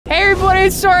main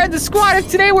star of the squad, and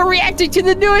today we're reacting to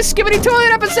the newest Skibidi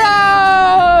Toilet episode!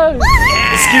 How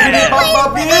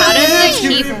does it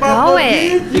keep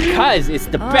going? Because it's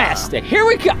the best. And here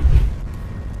we go.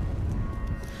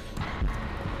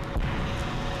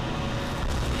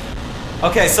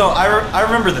 Okay, so I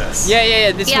remember this.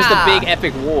 Yeah. This was the big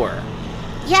epic war.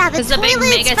 Yeah, the big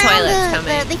mega toilets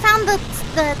coming. They found the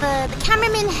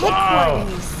cameraman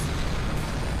headquarters.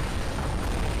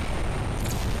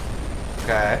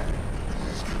 Okay.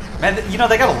 Man, you know,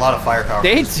 they got a lot of firepower.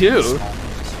 They do.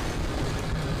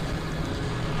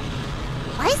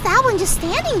 Why is that one just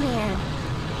standing there?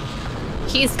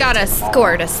 He's got a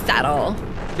score to settle.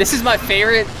 This is my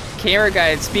favorite camera guy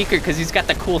and speaker because he's got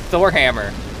the cool Thor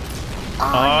hammer.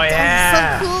 Oh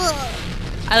yeah. So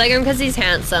cool. I like him because he's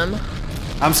handsome.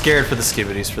 I'm scared for the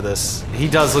Skibidis for this. He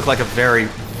does look like a very,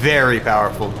 very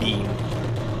powerful beam.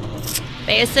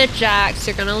 Face it, Jax.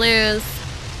 You're gonna lose.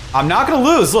 I'm not gonna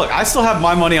lose. Look, I still have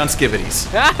my money on Skibidis.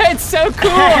 It's so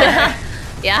cool.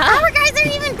 Yeah. Our guys are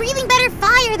even breathing better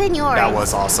fire than yours. That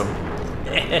was awesome.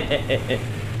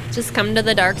 Just come to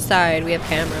the dark side. We have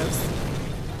cameras.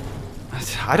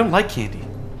 I don't like candy.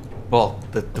 Well,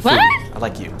 the food. What? I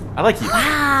like you. I like you.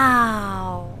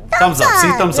 Wow. Thumbs up.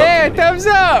 See, thumbs up. Yeah, thumbs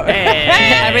up.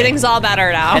 Everything's all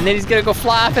better now. And then he's gonna go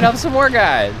fly off and help some more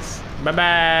guys.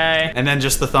 Bye-bye. And then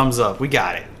just the thumbs up. We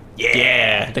got it.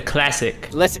 Yeah, the classic.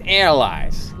 Let's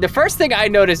analyze. The first thing I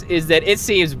notice is that it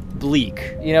seems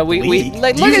bleak. You know, we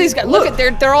like look at these guys. Look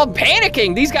at they're all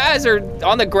panicking. These guys are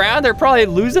on the ground. They're probably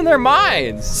losing their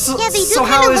minds. So, yeah, they do so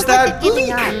how is that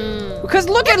bleak? Because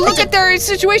look at their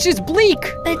situation. It's bleak.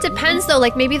 It depends though.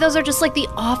 Like maybe those are just like the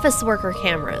office worker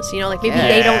cameras. You know, like maybe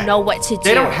they don't know what to do.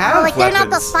 They don't have like weapons. they're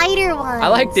not the fighter ones. I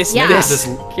like this this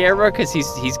camera because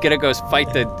he's gonna go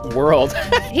fight the world.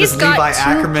 He's got Levi two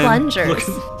Ackerman plungers.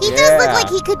 He does look like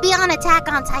he could be on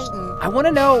Attack on Titan. I want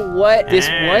to know what this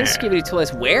one Skibidi Toilet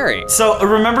is wearing. So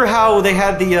remember how they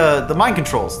had the mind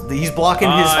controls? He's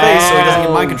blocking his face so he doesn't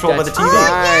get mind controlled by the TV. Oh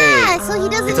yeah, so he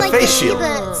doesn't It's a like face see shield. the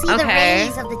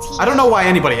rays of the TV. I don't know why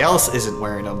anybody else isn't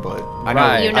wearing them, but I know.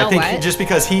 Right. You know I think what? just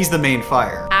because he's the main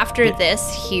fire. After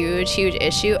this huge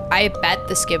issue, I bet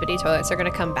the Skibidi toilets are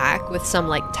gonna come back with some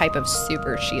like type of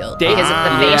super shield. Because if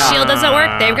the face shield doesn't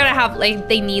work, they're gonna have like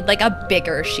they need like a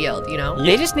bigger shield, you know?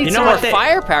 They just need some more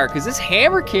firepower because this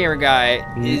hammer camera guy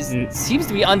seems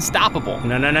to be unstoppable.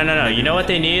 No. You know what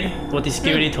they need? What these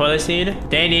Skibidi toilets need?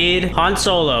 They need Han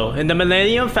Solo in the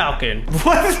Millennium Falcon.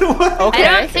 What? Okay.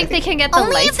 I don't think they can get the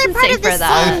Only if they're licensing part of for the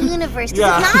that. same universe.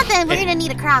 Because if not, then we're gonna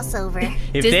need a crossover.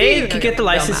 If Disney they would could get the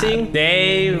real mad. licensing,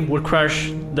 they would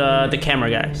crush the camera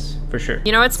guys. For sure.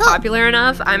 You know what's popular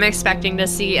enough? I'm expecting to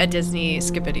see a Disney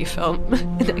Skibidi film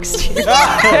next year.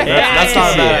 That's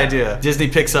not a bad idea. Disney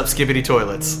picks up Skibidi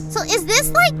toilets. So is this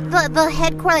like the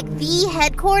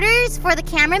headquarters for the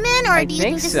cameraman, or do you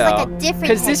think this is like a different?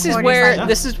 Because this is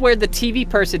where the TV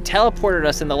person teleported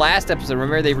us in the last episode.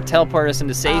 Remember, they teleported us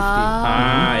into safety.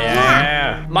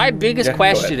 Yeah. My biggest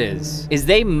question is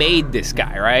they made this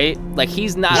guy, right? Like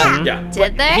he's not.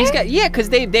 Did they? He's got because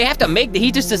they have to make.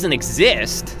 He just doesn't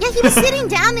exist. Yeah, he was sitting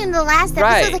down in the last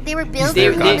episode, like they were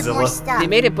building more stuff. They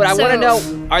made it, but I want to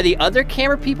know: are the other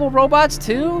camera people robots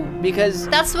too? Because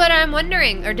that's what I'm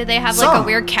wondering. Or do they have like a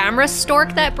weird camera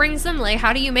stork that brings them? Like,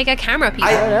 how do you make a camera people?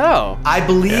 I don't know. I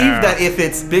believe that if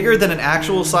it's bigger than an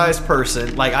actual sized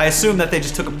person, like I assume that they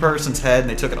just took a person's head and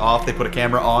they took it off, they put a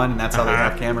camera on, and that's how they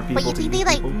have camera people. But you think they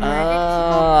like murdered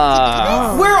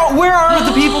people? Where are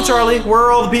the people, Charlie? Where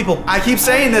are all the people? I keep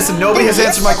saying this and nobody has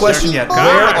answered my question yet. Where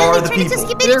are the people?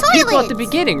 There are people at the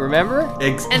beginning, remember?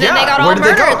 And then they got all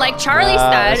murdered, like Charlie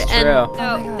said. And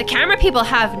true. the camera people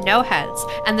have no heads,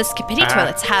 and the Skibidi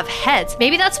toilets have heads.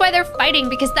 Maybe that's why they're fighting,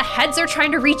 because the heads are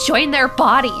trying to rejoin their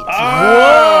bodies. Oh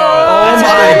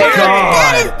my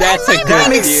god! That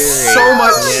makes so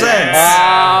much sense.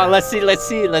 Let's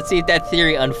see if that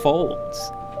theory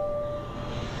unfolds.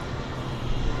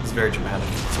 It's very dramatic.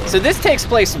 So this takes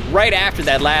place right after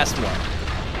that last one.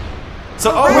 So,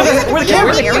 we're the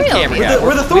camera guy.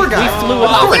 We're the Thor guy. We flew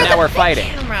off and now we're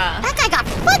fighting. That guy got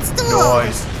footstools.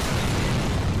 Noise.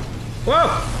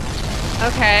 Whoa.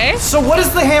 Okay. So what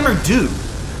does the hammer do?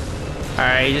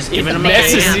 Alright, you just giving them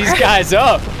messes these guys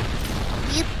up.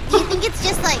 Do you think it's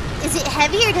just like, is it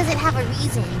heavy or does it have a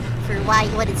reason for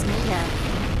what it's made of?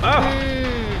 Oh.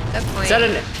 Good point.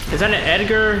 Is that an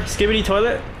Edgar Skibidi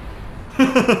toilet?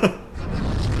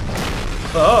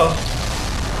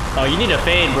 Oh, you need a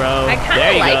fade, bro. I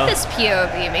kind of like this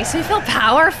POV. It makes me feel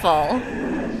powerful.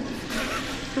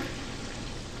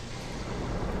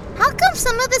 How come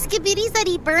some of the Skibidis that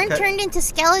he burned turned into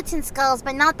skeleton skulls,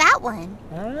 but not that one?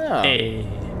 I don't know. Hey.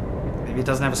 Maybe it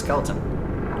doesn't have a skeleton.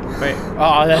 Wait.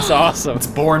 Oh, that's awesome. It's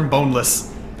born boneless.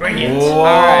 Bring it. Whoa.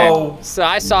 All right. So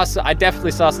I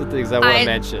definitely saw some things I want to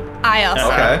mention. I also.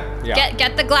 Okay. Yeah.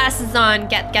 Get the glasses on.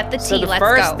 Get the tea. So the Let's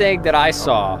first go. thing that I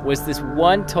saw was this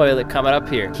one toilet coming up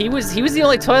here. He was the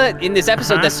only toilet in this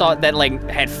episode that like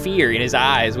had fear in his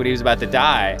eyes when he was about to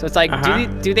die. So it's like,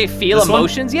 do they feel This one?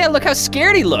 emotions? Yeah, look how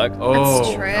scared he looked. Oh,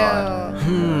 That's true. God.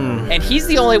 And he's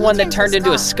the only one that turned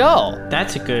into a skull.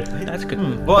 That's good.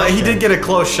 Well, he did get a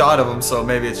close shot of him, so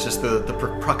maybe it's just the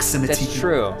proximity. That's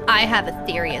true. I have a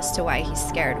theory as to why he's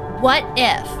scared. What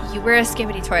if you were a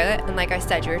skibidi toilet and, like I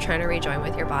said, you were trying to rejoin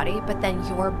with your body, but then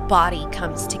your body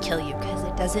comes to kill you because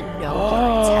it doesn't know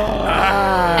you're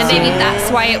dead. And maybe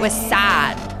that's why it was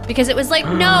sad. Because it was like,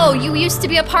 no, you used to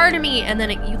be a part of me, and then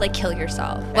you like kill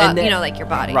yourself. Well, then, you know, like your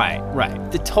body. Right.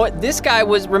 This guy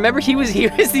was. Remember, he was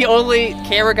the only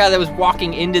camera guy that was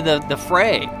walking into the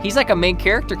fray. He's like a main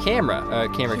character camera guy.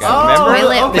 Remember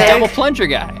toilet the double plunger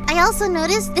guy. I also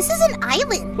noticed this is an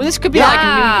island. Well, this could be like.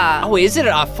 Oh, is it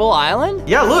a full island?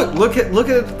 Yeah, look at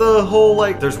the whole,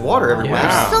 like, there's water everywhere.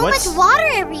 Yeah. So What's- much water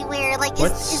everywhere. Like,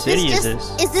 what is city this is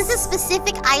just this? is this a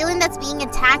specific island that's being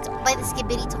attacked by the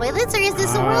skibidi toilets, or is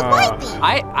this a worldwide thing?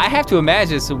 I have to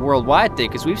imagine it's a worldwide thing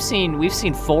because we've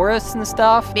seen forests and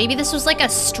stuff. Maybe this was like a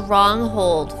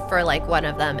stronghold for like one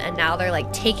of them, and now they're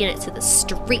like taking it to the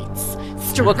streets.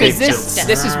 Well, because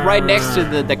this is right next to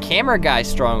the camera guy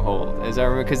stronghold, as I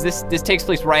remember. Because this takes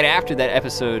place right after that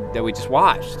episode that we just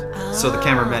watched. So the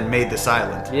cameramen made this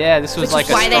island. Yeah, this was Which like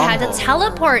is why a they had to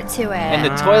stronghold. teleport to it. And the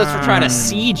toilets were trying to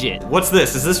siege it. What's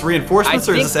this? Is this reinforcements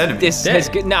or is this enemy? This is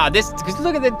good. No, because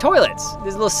look at the toilets.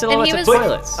 There's little silhouettes of was-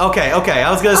 toilets. Okay.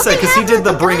 I was gonna say because he did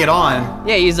the bring it on.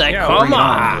 Yeah, he's like, Yeah, come bring it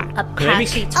on.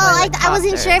 Apache toilet. Oh, I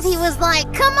wasn't sure if he was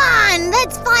like, come on,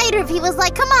 let's fight, or if he was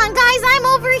like, come on, guys, I'm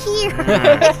over here.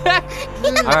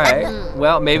 All right.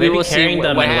 Well, maybe Could they we'll be see carrying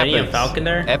the what Millennium happens. Falcon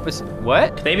there?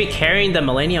 What? They be carrying the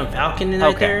Millennium Falcon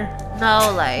right Okay. there?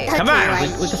 No, like. Okay, Come on, right.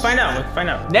 we can find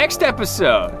out. Next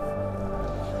episode.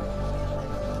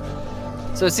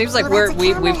 So it seems like Oh, that's a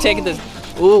we've camera taken head.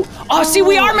 this. Ooh. Oh, see,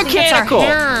 we are I think it's our mechanical.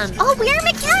 hand. Oh, we are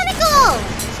mechanical.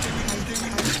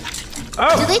 Do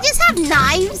Oh, they just have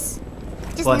knives?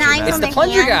 Just Plunger knives man. It's on the their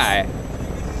plunger hands? guy.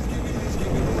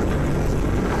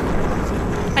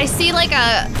 I see like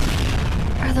a.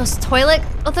 Are those toilet?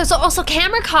 Oh, there's also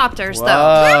camera copters though.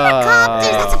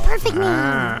 Camera-copters, that's a perfect name.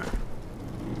 ah.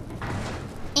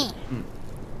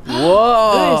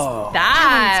 Whoa.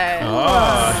 That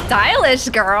Oh, stylish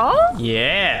girl.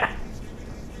 yeah.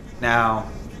 Now,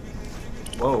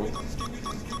 whoa.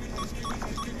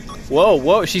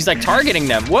 Whoa. She's like targeting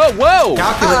them. Whoa.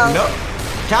 Calculate. No.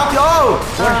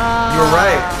 Oh, you're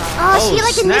right. Oh, she Oh,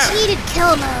 like snap. initiated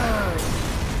kill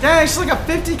mode. Dang, she's like a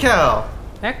 50 cal.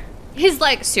 Heck. He's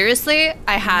like, seriously,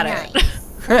 I had it. Nice.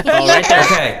 Oh, right there.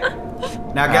 Okay.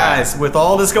 Now, guys, with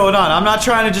all this going on, I'm not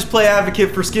trying to just play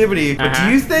advocate for Skibidi, but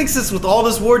do you think, since with all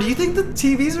this war, do you think the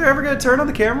TVs are ever going to turn on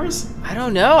the cameras? I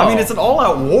don't know. I mean, it's an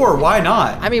all-out war. Why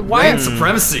not? I mean, why- Land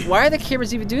supremacy. Why are the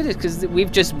cameras even doing this? Because we've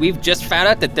just found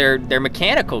out that they're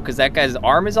mechanical. Because that guy's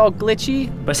arm is all glitchy.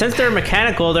 But since they're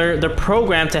mechanical, they're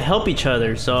programmed to help each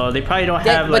other, so they probably don't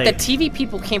have But like. the TV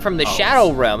people came from the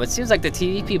shadow realm. It seems like the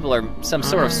TV people are some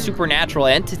sort of supernatural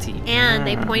entity. And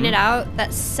they pointed out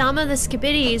that some of the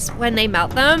skibidis, when they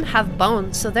melt them, have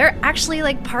bones. So they're actually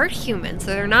like part human. So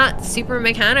they're not super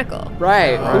mechanical.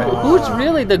 Right. Who's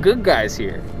really the good guys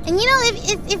here? And you know,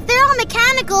 if they're all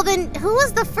mechanical, then who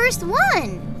was the first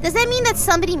one? Does that mean that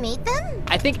somebody made them?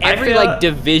 I think I every feel- like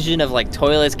division of like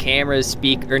toilets, cameras,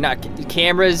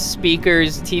 cameras,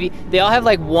 speakers, TV, they all have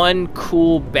like one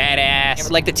cool badass.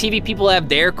 Like the TV people have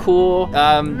their cool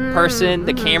person,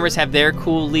 the cameras have their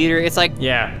cool leader. It's like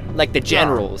Yeah. like the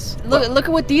generals. Look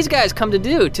at what these guys come to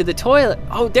do to the toilet.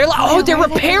 Oh, they're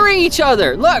repairing each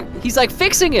other. Look, he's like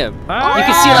fixing him. Oh, You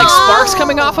can see like sparks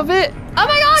coming off of it. Oh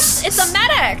my gosh, it's a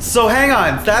medic. So hang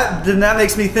on, that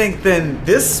makes me think. Then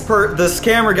this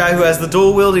camera guy who has the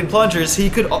dual wielding plungers, he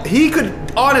could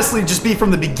honestly just be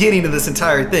from the beginning of this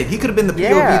entire thing. He could have been the POV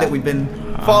Yeah. that we've been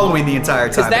following the entire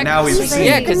time. But now we've seen.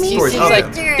 yeah, because he towards seems other-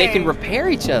 like they can repair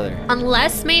each other.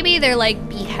 Unless maybe they're like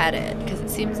beheaded. Because it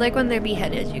seems like when they're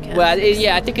beheaded, you can. Well,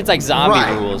 yeah, I think it's like zombie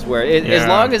Right. rules, where as Yeah.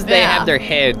 long as they Yeah. have their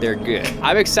head, they're good.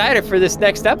 I'm excited for this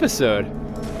next episode.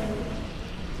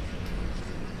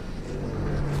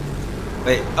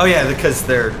 Wait, oh yeah, because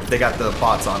they got the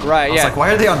bots on them. Right, I was yeah. like,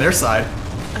 why are they on their side?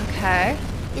 Okay.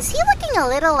 Is he looking a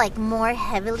little like more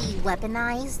heavily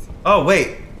weaponized? Oh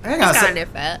wait, hang on a It's got a sec. new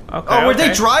fit. Okay. Oh, were they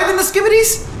okay. driving the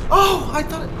skibidis? Oh, I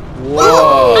thought. Whoa!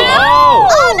 Oh,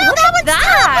 Oh no, that one's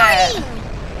that.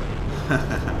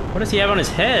 teleporting! What does he have on his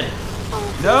head?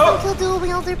 No. Kill dual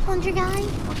wielder plunger guy.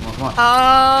 Come on.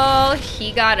 Oh,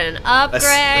 he got an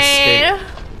upgrade.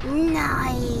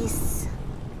 Nice.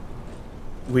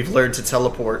 We've learned to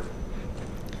teleport.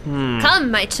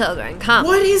 Come, my children, come.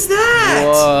 What is that?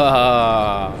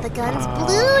 Whoa. The gun's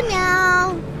blue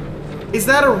now. Is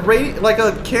that like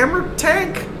a camera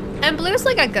tank? And blue's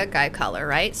like a good guy color,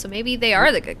 right? So maybe they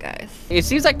are the good guys. It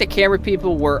seems like the camera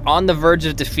people were on the verge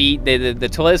of defeat. The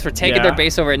toilets were taking their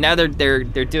base over, and now they're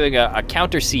doing a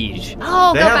counter siege.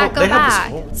 Oh, They go have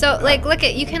back. this whole- So like, look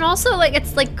at, you can also like,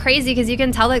 it's like crazy because you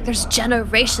can tell like there's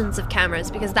generations of cameras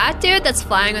because that dude that's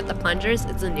flying with the plungers,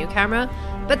 it's a new camera.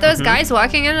 But those guys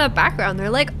walking in the background, they're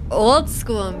like old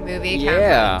school movie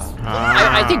cameras.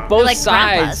 I think both Like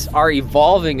sides grandpas. are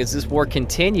evolving as this war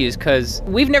continues because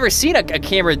we've never seen a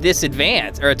camera this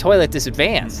advanced or a toilet this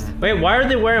advanced. Wait, why are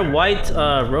they wearing white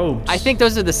robes? I think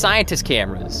those are the scientist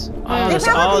cameras. Oh, They're that's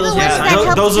probably all the those ones yeah, that tho-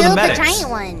 helped those are the build the medics. giant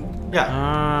one.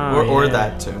 Yeah. Or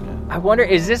that too. I wonder,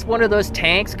 is this one of those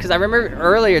tanks? Because I remember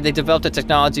earlier they developed a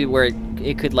technology where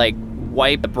it could like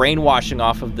wipe the brainwashing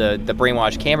off of the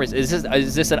brainwash cameras. Is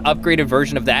this an upgraded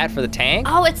version of that for the tank?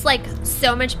 Oh, it's like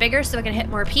so much bigger so it can hit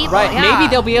more people. Right, Yeah. maybe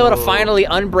they'll be able to finally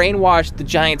unbrainwash the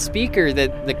giant speaker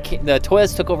that the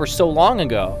toilets took over so long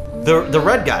ago. The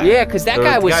red guy. Yeah, because that The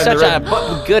guy was guy in the such red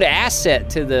a good asset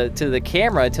to the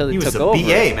camera until He it was took a over.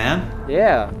 BA, man.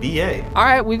 Yeah. BA. All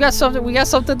right, we got something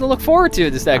to look forward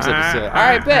to this next episode. All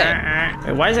right, bet.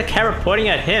 Wait, why is the camera pointing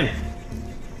at him?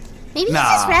 Maybe he's Nah.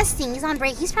 just resting. He's on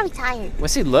break. He's probably tired.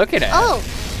 What's he looking at? Oh,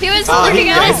 He was Oh, looking he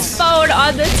at does. his phone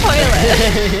on the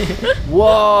toilet.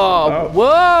 Whoa!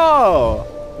 Whoa!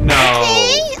 No.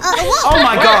 hey. Whoa. Oh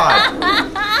my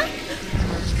god.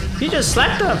 He just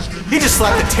slapped him. He just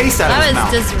slapped the taste out of his That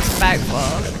mouth. was disrespectful.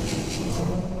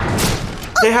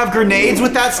 They have grenades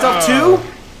with that stuff too?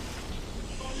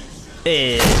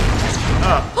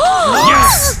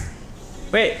 Yes!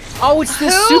 Wait, Oh, it's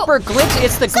this Who? super glitch.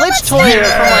 It's the glitch much toilet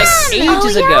from like fun!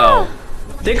 ages Oh, yeah. ago.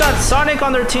 they got Sonic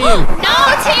on their team. No,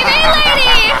 TV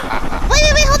lady!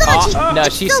 Wait, hold on. No,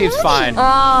 she still seems moving. fine.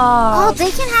 Oh,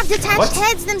 they can have detached What?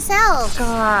 heads themselves.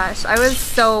 Gosh, I was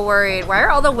so worried. Why are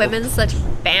all the women such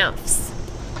bamfs?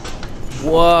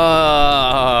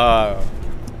 Whoa!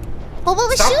 But what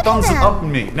was Stop shooting thumbs them? up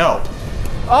me. No.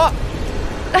 Oh!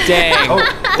 Dang! Oh.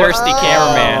 Thirsty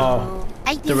cameraman.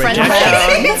 I think The Fred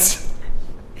rejection. was-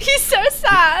 He's so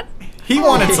sad. He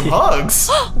wanted some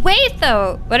hugs. Wait,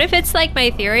 though. What if it's like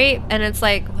my theory, and it's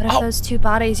like, what if those two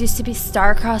bodies used to be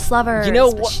star-crossed lovers? You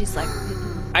know but what- she's like,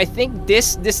 I think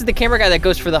this is the camera guy that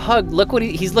goes for the hug. Look what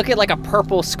he's looking at, like a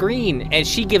purple screen, and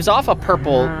she gives off a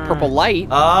purple light.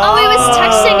 oh, he was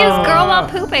texting his girl while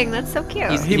pooping. That's so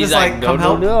cute. He was like, no, "Come no,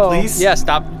 help, no." please." Yeah,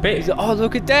 stop. He's like, oh,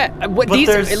 look at that. What But these?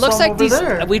 there's It looks some like over these.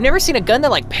 there. We've never seen a gun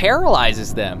that like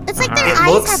paralyzes them. It's like their It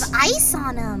eyes looks- have ice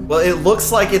on them. Well, it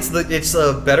looks like it's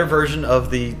a better version of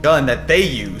the gun that they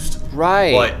used.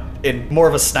 Right. But in more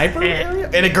of a sniper area?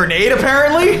 And a grenade,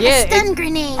 apparently? Yeah. Stun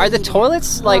grenade. Are the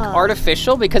toilets like Whoa.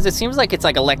 artificial? Because it seems like it's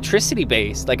like electricity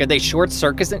based. Like, are they short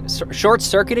circuiting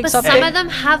but something? some of them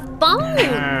have bones.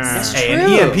 That's Hey, true.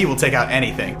 an EMP will take out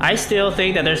anything. I still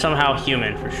think that they're somehow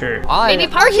human for sure. Maybe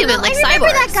part You know, human, like I remember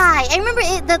cyborgs. that guy. I remember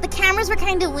the cameras were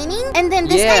kind of winning, and then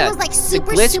this Yeah, guy was like the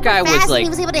super, glitch super guy was, fast, like- and he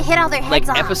was able to hit all their like heads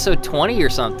off. episode 20 or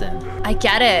something. I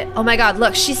get it. Oh my god,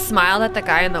 look, she smiled at the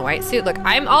guy in the white suit. Look,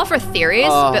 I'm all for theories,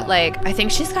 Oh. but like, I think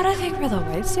she's got a thing for the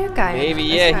white suit guy. Maybe,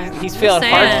 This yeah. guy. He's Just feeling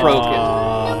saying. heartbroken.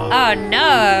 Oh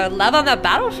no, love on the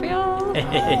battlefield.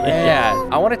 Yeah,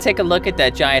 I want to take a look at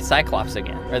that giant Cyclops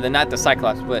again, or not the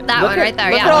Cyclops, but That look one at- right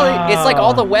there, look yeah. at all it's like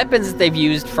all the weapons that they've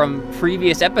used from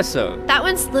previous episodes. That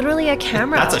one's literally a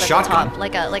camera. That's a up at the shotgun. top,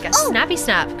 like a Oh. snappy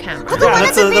snap camera. Oh, the Yeah, one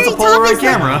that's at the a very top Polaroid is the-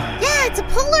 camera. Yeah, it's a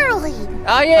Polaroid.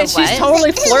 Oh yeah, A she's what?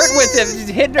 totally flirting with him. She's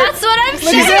hitting her. That's what I'm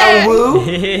She's saying. a woo.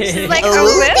 She's like, Oh,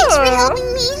 oh, Thanks for woo.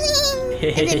 helping me.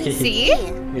 And then he See?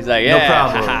 He's like, No yeah,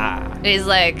 problem. haha. And he's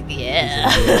like, yeah.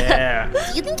 Yeah.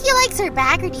 Do you think he likes her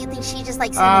back, or do you think she just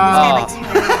likes him and this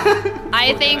guy likes her?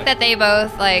 I think that they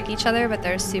both like each other, but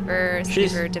they're super,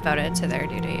 She's- super devoted to their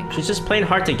duty. She's just plain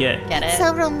hard to get. Get it?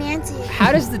 So romantic.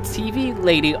 How does the TV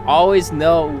lady always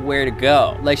know where to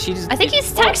go? Like she just. I think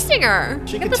he's texting her.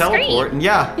 She Look can at the teleport, screen. and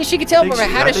yeah. Yeah, she can teleport, but I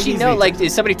how does think she he's know? the- Like,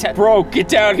 is somebody bro, get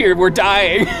down here, we're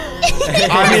dying.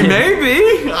 I mean,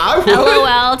 maybe. I would.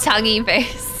 LOL, tonguey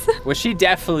face. Well, she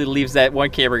definitely leaves that one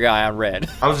camera guy on red.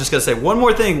 I was just gonna say one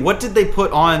more thing. What did they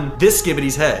put on this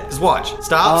Skibidi's head? Just watch.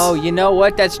 Stops. Oh, you know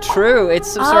what? That's true.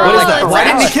 It's some sort What of is like that? it's Why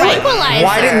didn't they a kill him? tranquilizer.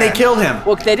 Why didn't they kill him?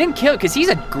 Well, they didn't kill because he's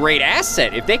a great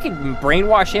asset. If they can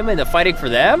brainwash him into fighting for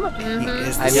them, He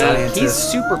is the I mean, scientist. he's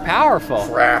super powerful.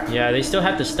 Crap. Yeah, they still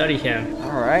have to study him.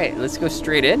 All right, let's go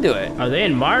straight into it. Are they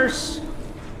in Mars?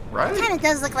 right? Kind of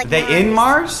does look like They in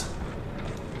Mars?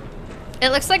 It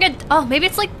looks like a. Oh, maybe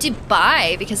it's like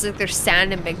Dubai because like, there's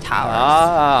sand and big towers.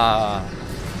 Ah.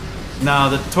 No,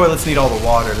 the toilets need all the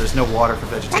water. There's no water for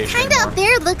That vegetation kind of anymore. up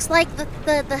there looks like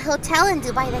the hotel in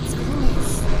Dubai that's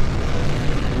famous.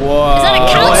 Whoa. Is that a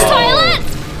couch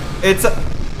toilet? It's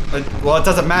well, it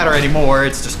doesn't matter anymore.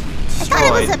 It's just I destroyed.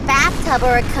 thought it was a bathtub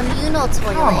or a communal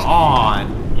toilet. Come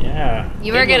on. Yeah.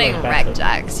 You are getting wrecked,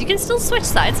 Jax. You can still switch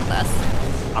sides with us.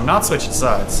 I'm not switching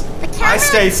sides. The I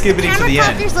stay Skibidi to the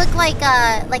end. Camera look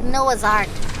like Noah's Ark.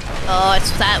 Oh,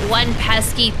 it's that one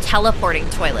pesky teleporting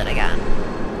toilet again.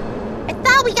 I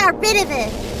thought we got rid of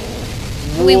it.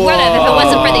 We would have if it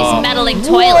wasn't for these meddling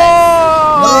toilets.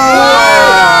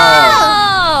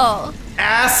 Whoa!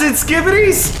 Acid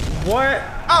Skibidis? What?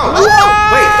 Oh!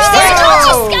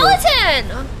 He's a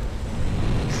skeleton!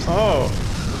 Oh.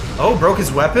 Oh, broke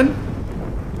his weapon?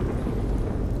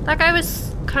 That guy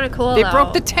was kind of cool, They though.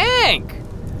 broke the tank.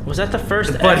 Was that the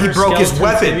first But he ever broke his skeleton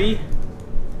weapon. Skibidi?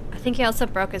 I think he also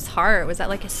broke his heart. Was that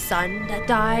like his son that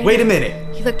died? Wait a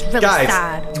minute. He looked really Guys,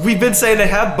 sad. we've been saying they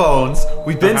have bones.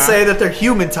 We've been saying that they're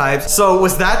human types. So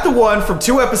was that the one from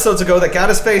 2 episodes ago that got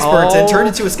his face burnt and turned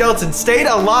into a skeleton, stayed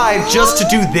alive just to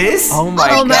do this? Oh my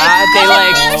Oh my god.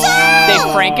 God. They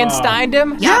Frankensteined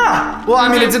him? Yeah. Well, I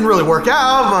mean, it didn't really work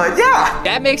out, but yeah.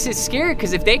 That makes it scary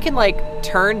because if they can like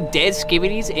turn dead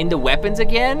Skibidis into weapons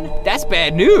again, that's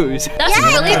bad news. That's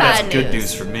really That's bad good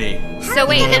news for me. So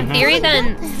wait, in theory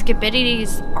then,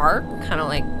 Skibidis are kind of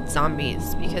like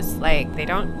zombies because like they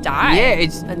don't die Yeah,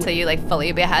 it's- until you like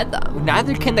fully behead them.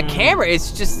 Neither can the camera.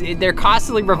 It's just they're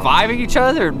constantly reviving each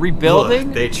other and rebuilding.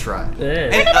 Look, they try. Where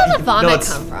did all the vomit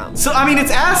come from? So, I mean,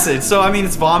 it's acid. So, I mean,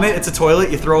 it's vomit. It's a toilet.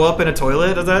 You throw up in a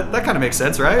toilet. That kind of makes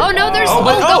sense, right? Oh no, there's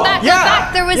but- go back, yeah. go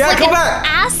back. There was Yeah, like go an back.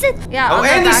 acid. Yeah. Oh, I'll go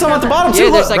and there's back some on at the that. bottom, too. Yeah,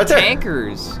 Look, there's like right there.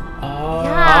 tankers. Yeah. Oh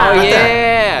Right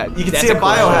yeah. You can That's see a cool-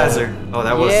 biohazard. Oh,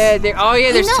 that was... Yeah. Oh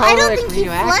yeah. There's You know, totally I don't like think he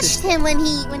radioactive. flushed him when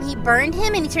he burned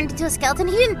him and he turned into a skeleton.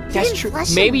 He didn't That's true. flush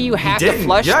him. Maybe you have to didn't.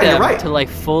 flush Yeah, you're them right. to like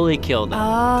fully kill them.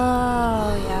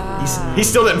 Oh yeah. He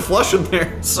still didn't flush him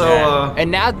there. So, And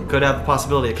now could have the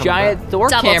possibility of coming giant back. Thor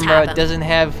Double tap camera him. doesn't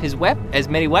have his as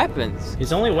many weapons.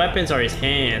 His only weapons are his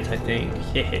hands, I think.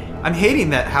 I'm hating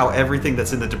that how everything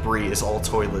that's in the debris is all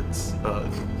toilets.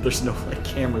 There's no like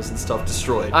cameras and stuff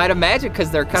destroyed. I'd imagine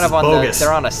because they're kind This of is on bogus.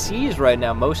 they're on a siege right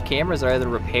now. Most cameras are either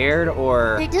repaired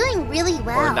or They're doing really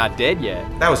well. not dead yet.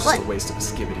 That was just What? a waste of a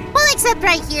Skibidi. Well, except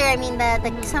right here. I mean,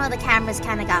 some of the cameras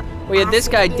kind of got. Well, yeah, this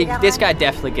guy acid this on. guy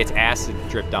definitely gets acid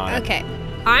dripped on him. Okay.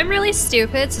 I'm really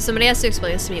stupid, so somebody has to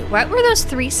explain this to me. What were those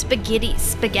 3 spaghetti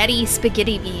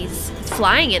bees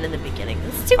flying in the beginning?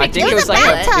 That's too I big think to it was toilet.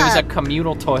 like it was a bathtub.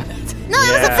 communal toilet. No,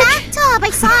 it was a Yeah. bathtub. I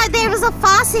saw it. There was a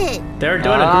faucet. They're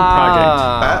doing a group project.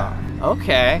 Ah,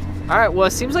 okay. All right. Well,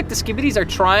 it seems like the Skibidis are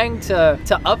trying to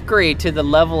upgrade to the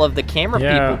level of the camera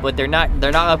Yeah. people, but they're not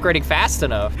upgrading fast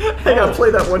enough. I gotta play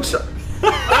that one shot.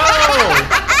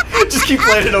 Just keep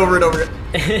playing it over and over again.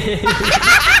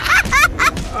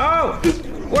 Oh!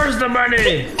 Where's the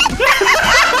money?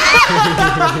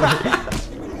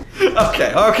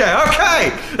 Okay.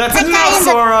 That's The guy enough, in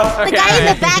the- Sora. The guy in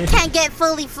the back can't get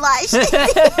fully flushed.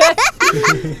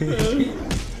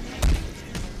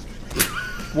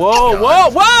 Whoa! Whoa!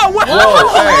 Whoa! Whoa!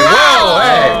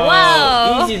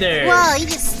 Whoa. Easy there. Whoa, you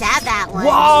just stabbed that one.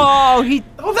 Whoa! He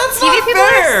Oh, that's TV not people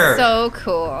fair. are so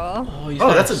cool. Oh, he's Oh,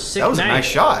 got that sick was a nice knife.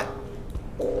 shot.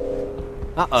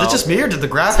 Uh-oh. Is it just me or did the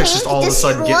graphics just all of a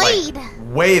sudden get like Destroyed.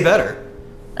 way better?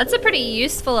 That's a pretty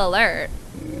useful alert.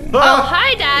 Oh, Ah,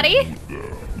 hi, Daddy.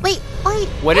 Wait.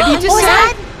 What did he just What was say?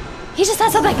 that? He just said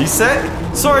something. he said,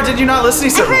 Sora, did you not listen? He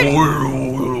said, heard it.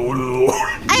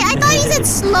 I thought he said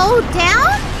slow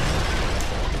down.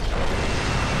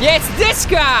 Yeah, it's this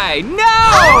guy. No!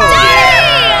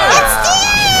 It's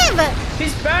Steve.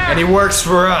 He's back! and he works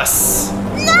for us. Oh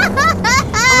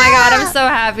my god, I'm so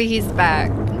happy he's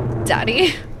back.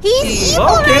 Daddy. He's evil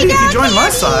Well, right Candy, if now. you join my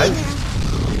Candy. side,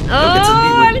 Oh, get to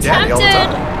meet with I'm Daddy all the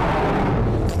tempted. time.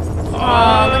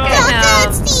 Oh, look Don't at do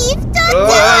it, him. Steve. Don't Oh.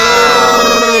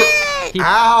 do it.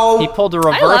 Ow! He pulled a I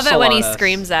reversal love it when on he us.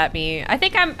 screams at me. I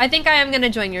think I am gonna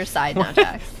join your side now,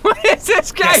 Jax. What is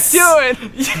this guy Yes. doing?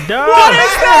 No! What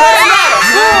is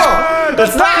that?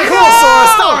 That's not cool, Sora.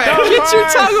 Stop it. Get your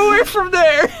tongue away from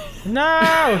there.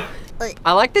 No!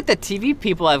 I like that the TV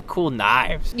people have cool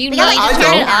knives. You We need got, to like, turn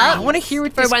it don't. I up want to hear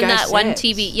what for this when guy that one says.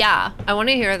 TV. Yeah, I want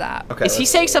to hear that. Okay, Is he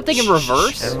saying something in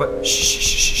reverse? Everybody,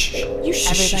 shh. You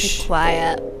Everybody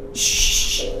quiet.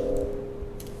 Shh.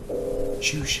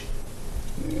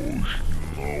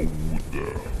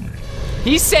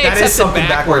 He's saying That is something something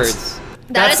backwards. backwards.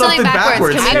 That is something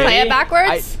backwards. Can we play it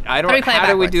backwards? I don't. How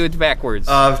do we do it backwards? Is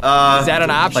that an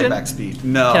option? Playback speed.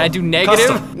 No. Can I do negative?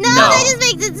 Custom. No, that just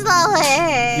makes it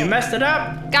slower. You messed it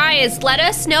up. Guys, let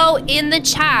us know in the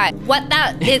chat what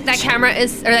that camera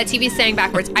is, or that TV is saying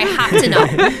backwards. I have to know.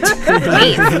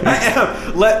 Please.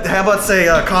 How about say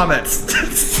comments?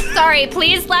 Sorry,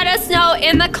 please let us know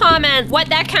in the comments what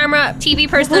that camera TV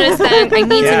person is saying. I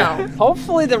need to know.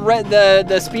 Hopefully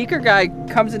the speaker guy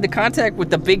comes into contact with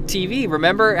the big TV.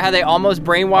 Remember how they almost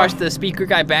brainwashed the speaker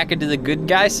guy back into the good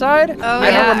guy side? Oh,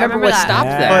 I don't remember what that. stopped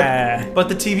that. But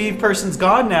the TV person's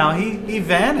gone now. He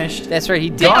vanished. That's right, he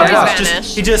did. They always that.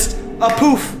 vanish. He just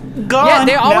poof. Gone. Yeah,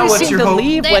 they Now always what's seem your to hope?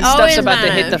 leave They when stuff's always about to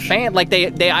hit the vanish. fan. Like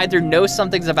they either know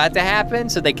something's about to happen,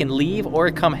 so they can leave or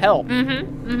come help.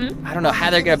 I don't know how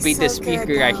they're gonna beat this So speaker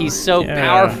good, guy. though. He's so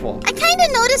powerful. I kind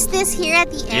of noticed this here at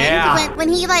the end when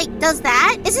he like does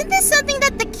that. Isn't this something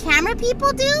that the camera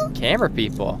people do? Camera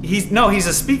people. He's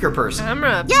a speaker person.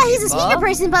 Camera. Yeah, he's a speaker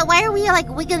person, but why are we like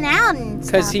wiggling out and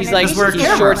stuff? Because he's And like everything's we're he's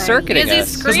camera. short circuiting Because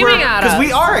he's us. screaming at us. Because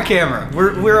we are a camera.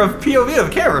 We're a POV of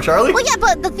a camera, Charlie. Well, yeah,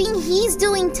 but the thing he's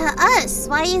doing to us,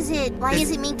 why is it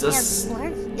making the us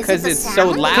work? Because it's so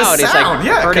loud, The it's sound, like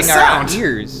yeah, hurting 'cause our sound.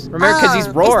 ears. Remember, because he's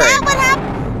roaring. Is that what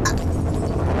happened?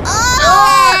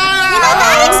 You know,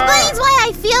 that explains why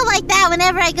I feel like that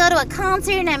whenever I go to a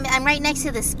concert and I'm right next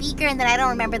to the speaker and then I don't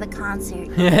remember the concert.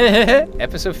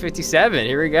 Episode 57.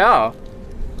 Here we go.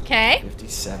 Okay.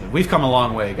 57. We've come a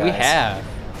long way, guys. We have.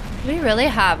 We really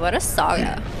have. What a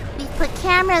saga. We've put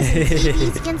cameras and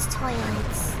TVs against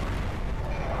toilets.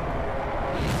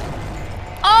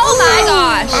 Oh my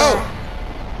gosh.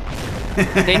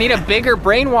 They need a bigger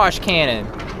brainwash cannon.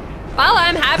 Well,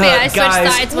 I'm happy I switched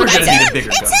Guys, sides we're with gonna it. need a bigger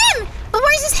gun. It's him! But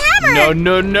where's his hammer? No,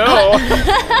 no, no. Oh, no,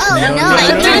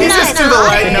 He's just to the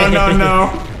right. No. No.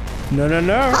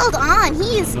 Hold on,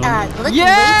 he's looking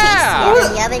Yeah! way tastier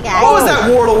than the other guy. What was that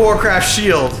World of Warcraft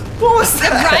shield? What was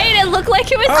that? Right? It looked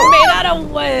like it was made out of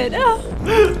wood.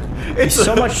 It's He's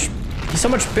so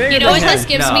much bigger You know what than this him.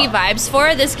 gives me vibes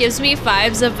for? This gives me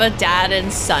vibes of a dad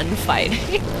and son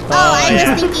fighting. I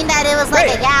was thinking that it was like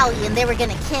a yaoi and they were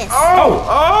gonna kiss. Oh!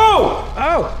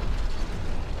 Uh-oh.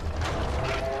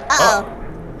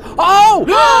 Oh!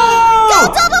 Go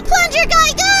double plunger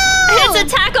guy, go! It's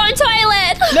attack on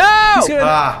toilet! No! He's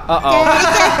gonna- Uh-oh.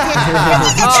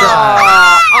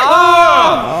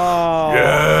 Oh.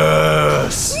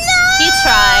 Yes! He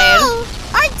tried.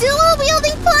 Our dual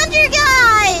wielding plunger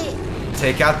guy!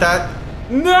 Take out that.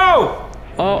 No!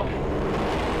 Oh.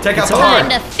 Take out the Time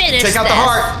heart. to finish Take out this. the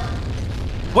heart.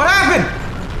 What happened?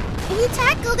 You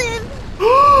tackled him.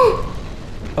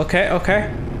 Okay.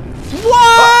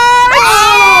 What?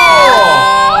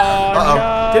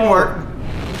 Uh-oh. Didn't work.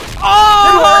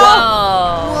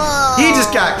 Whoa. He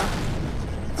just got.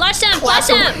 Flush him!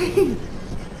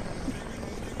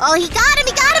 Oh, he got him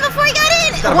before he got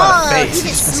in. Got him on the face. He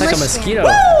just That's like a smushed him. mosquito.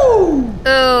 Ooh.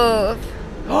 No!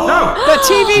 The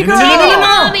TV girl! TV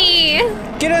mommy!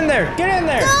 Get in there. Go in,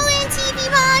 TV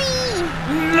mommy.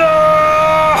 No!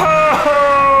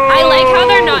 I like how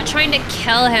they're not trying to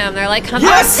kill him. They're like, come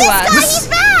Yes! back to us. Guy, he's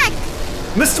back.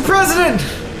 Mr. President!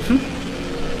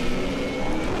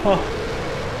 Oh,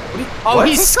 What?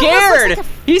 he's This almost looks scared! like a-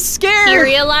 He's He scared!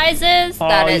 realizes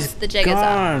that he's the jig is up.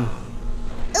 gone.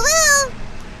 Well,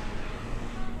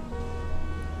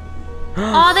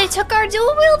 Oh, they took our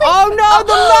dual wielding. Oh no,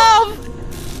 the love!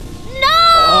 No!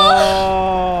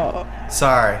 Oh.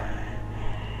 Sorry.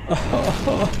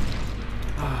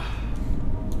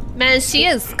 Man, she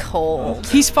is cold.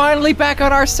 He's finally back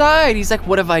on our side. He's like,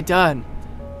 what have I done?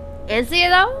 Is he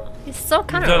though? He's still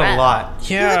kind You've of done red. a lot.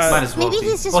 Yeah. Might as well maybe be.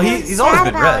 he's just Well, really he's always sad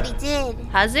been about red. what he did.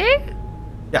 Has he?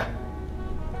 Yeah.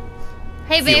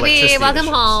 Hey The baby, electricity welcome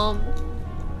emissions. home.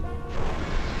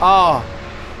 Oh,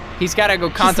 he's got to go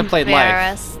contemplate life.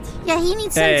 Embarrassed. Yeah, he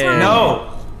needs some Hey. time.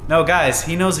 No, guys,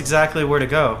 he knows exactly where to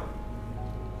go.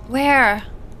 Where?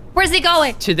 Where's he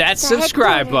going? To that The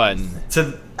subscribe headquarters. button.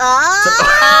 To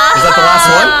Oh, is that the last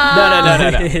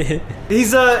one? No.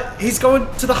 He's going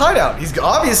to the hideout. He's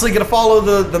obviously gonna follow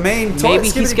the main toilet. Maybe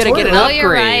he's Skibidi gonna get toilet. an Oh,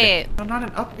 you're upgrade. right. No, not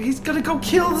an up. He's gonna go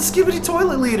kill the Skibidi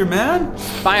toilet leader, man.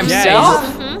 By Yeah,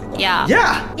 himself? Yeah.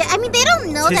 Yeah. yeah. I mean, they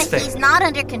don't know It's his that fate. he's not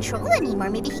under control anymore.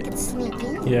 Maybe he could sneak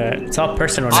in. Yeah, it's all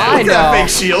personal now. I Look at that know. fake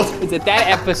shield. That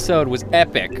episode was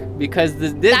epic because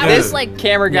That this was like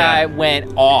camera guy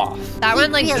went off. that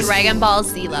one like Yes. Dragon Ball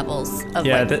Z levels of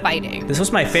Yeah, like fighting. This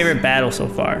was my favorite battle so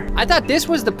far. I thought this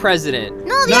was the president.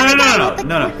 No, the other guy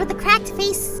With the cracked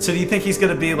face. So do you think he's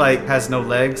gonna be like has no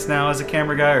legs now as a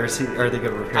camera guy, or are they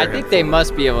gonna repair him? I think they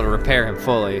must be able to repair him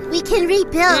fully. We can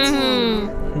rebuild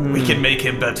him. We can make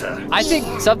him better. I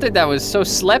think something that was so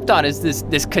slept on is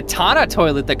this katana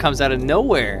toilet that comes out of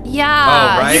nowhere.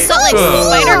 Yeah. Oh, right? He's got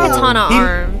like spider katana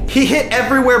arm. He hit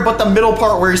everywhere but the middle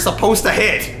part where he's supposed to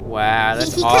hit. Wow,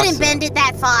 that's He awesome. couldn't bend it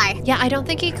that far. Yeah, I don't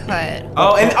think he could.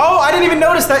 Oh, and I didn't even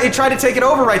notice that it tried to take it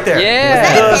over right there. Yeah. Was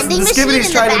that a vending The machine in Skibidis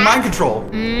the tried to back? mind control.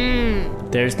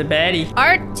 There's the baddie.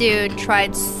 Our dude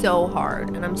tried so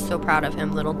hard, and I'm so proud of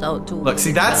him, little dude. Look,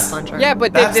 see, that's- Plunger. Yeah,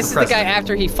 but That's this is the guy impressive.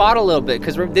 after he fought a little bit,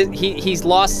 because he's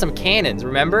lost some cannons,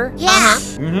 remember? Yeah.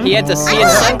 He had to see I in know,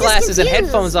 I'm sunglasses just and confused.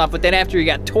 headphones off, but then after he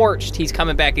got torched, he's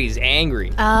coming back and he's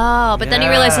angry. Oh, but then he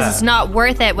realizes it's not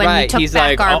worth it when right, he took he's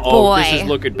back like, our uh-oh, boy. this is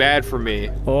looking bad for me.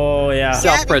 Oh, yeah. So-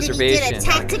 Self-preservation. He did a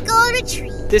tactical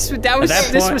retreat. This point-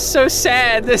 was so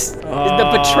sad. The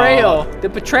Oh. betrayal. The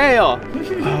betrayal. She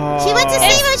went to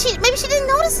save him. Maybe she didn't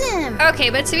notice him. Okay,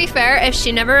 but to be fair, if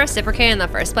she never reciprocated in the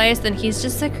first place, then he's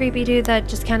just a creepy dude that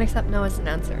just can't accept no as an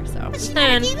answer. So, She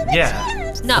never gave him a Yeah.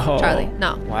 chance. no, Oh. Charlie,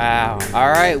 no. Wow. All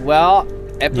right. Well,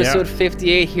 episode Yeah.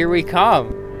 58. Here we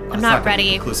come. I'm not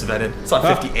ready. Inclusive edit. It's on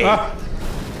 58. Oh,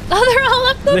 they're all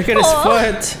up the Look at his pole.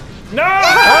 foot. No!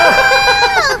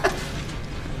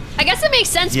 I guess it makes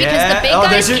sense because Yeah. the big Oh,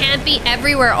 guys there's your- can't be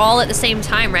everywhere all at the same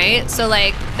time, right? So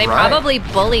like they Right. probably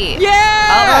bully.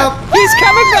 Yeah! He's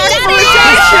coming back for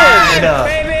redemption!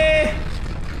 Baby!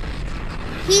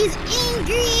 He's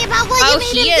angry about what Oh, you made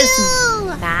he him is do.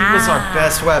 He was our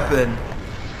best weapon.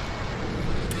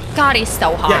 God, he's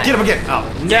so hot. Yeah, get him again. Oh.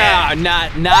 No, not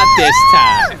this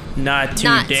time. Not today.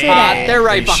 Not today. They're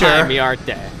right you behind sure? me, aren't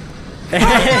they?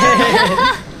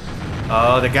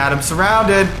 Oh, they got him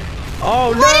surrounded.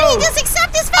 Oh, Why did no! he just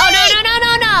accept his fate?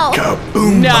 Oh no.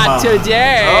 Kaboom! Not mama.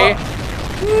 today. Oh,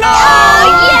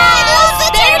 yeah,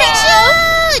 there it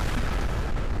is.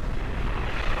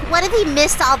 What if he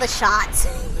missed all the shots?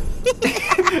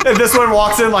 And this one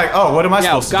walks in like, oh, what am I Yo,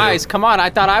 supposed guys, to come on. I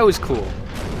thought I was cool.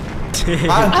 do?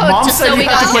 Mom just said so you we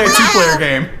have to got play a him. two-player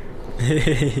game.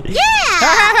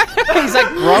 Yeah. He's like,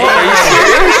 bro, are you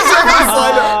serious?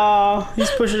 Oh, he's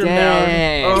pushing him down.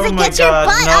 Dang. Oh like, my "Get your God,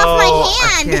 butt no, off my I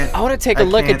hand." can't. I want to take a I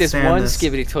look at can't this stand one this.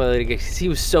 Skibidi toilet again because he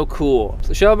was so cool.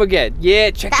 So show him again. Yeah,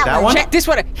 check That one? Check this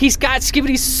one. He's got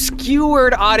Skibidi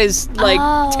skewered on his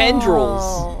tendrils.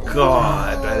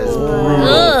 God, that is brutal.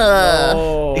 Ugh.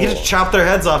 Oh. You can just chop their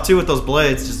heads off too with those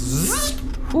blades. Just zzz.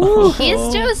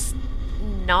 He's just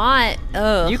not.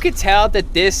 Ugh. You could tell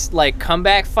that this like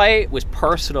comeback fight was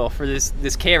personal for this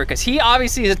camera because he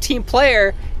obviously is a team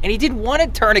player and he didn't want to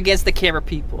turn against the camera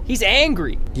people. He's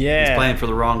angry. Yeah. He's playing for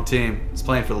the wrong team. He's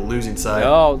playing for the losing side.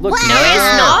 Oh, look! Wow. No,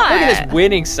 he's not. Look at this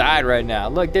winning side right now.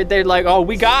 Look, they're like, oh,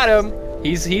 we got him.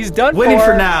 He's done Winning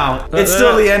for for now. It's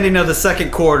still the ending of the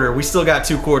second quarter. We still got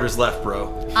 2 quarters left,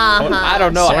 bro. I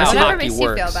don't know how Whatever Whatever hockey makes you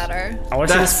works. feel better. I want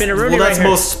you to spin a Rooney that's right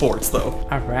here. most sports, though.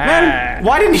 All right. Man,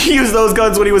 why didn't he use those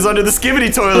guns when he was under the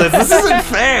Skibidi toilets? This isn't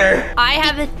fair. I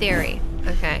have a theory.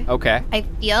 Okay. Okay. I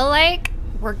feel like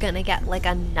we're gonna get like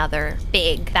another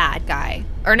big bad guy.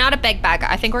 Or not a big bad guy.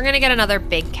 I think we're gonna get another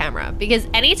big camera. Because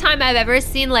anytime I've ever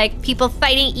seen like people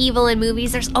fighting evil in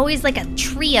movies, there's always like a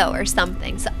trio or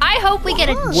something. So I hope we get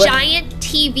a giant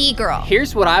TV girl.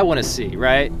 Here's what I want to see,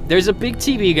 right? There's a big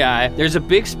TV guy, there's a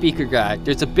big speaker guy,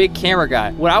 there's a big camera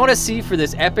guy. What I want to see for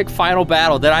this epic final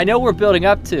battle that I know we're building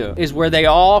up to is where they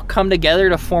all come together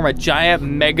to form a giant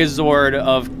megazord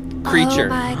of creature. Oh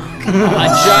my A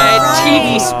god. giant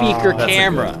TV speaker That's a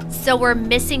camera. So we're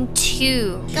missing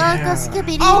 2. Go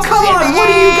Skibidi. Oh, come on. What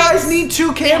do you guys need 2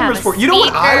 have cameras a for? You know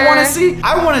what I speaker. want to see?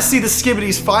 I want to see the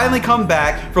Skibidis finally come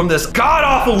back from this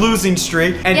god-awful losing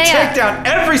streak and take down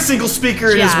every single speaker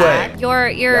in his way.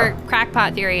 Your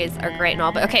crackpot theories are great and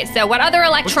all, but okay, so what other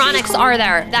electronics are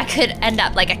there that could end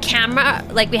up like a camera?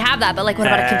 Like we have that, but like what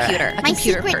about a computer? A My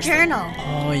computer secret person. journal.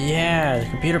 Oh, yeah. The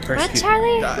computer person. What,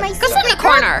 Charlie? My Go sit in the secret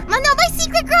corner. Girl, no, my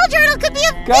secret girl journal could be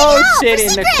a big Go help sit for in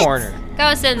the secrets. corner.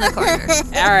 Go sit in the corner.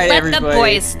 All right, Let everybody. the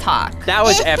boys talk. That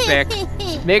was epic.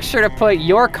 Make sure to put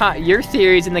your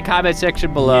theories in the comment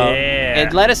section below. Yeah.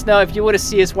 And let us know if you want to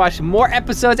see us watch more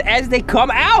episodes as they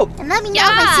come out. And let me know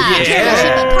if my secret journal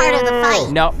should be part of the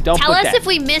fight. No, don't Tell put us that. if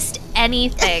we missed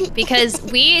anything because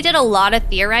we did a lot of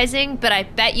theorizing, but I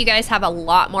bet you guys have a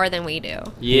lot more than we do.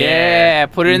 Yeah,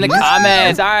 put it in the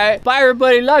comments. All right. Bye,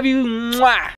 everybody. Love you. Mwah.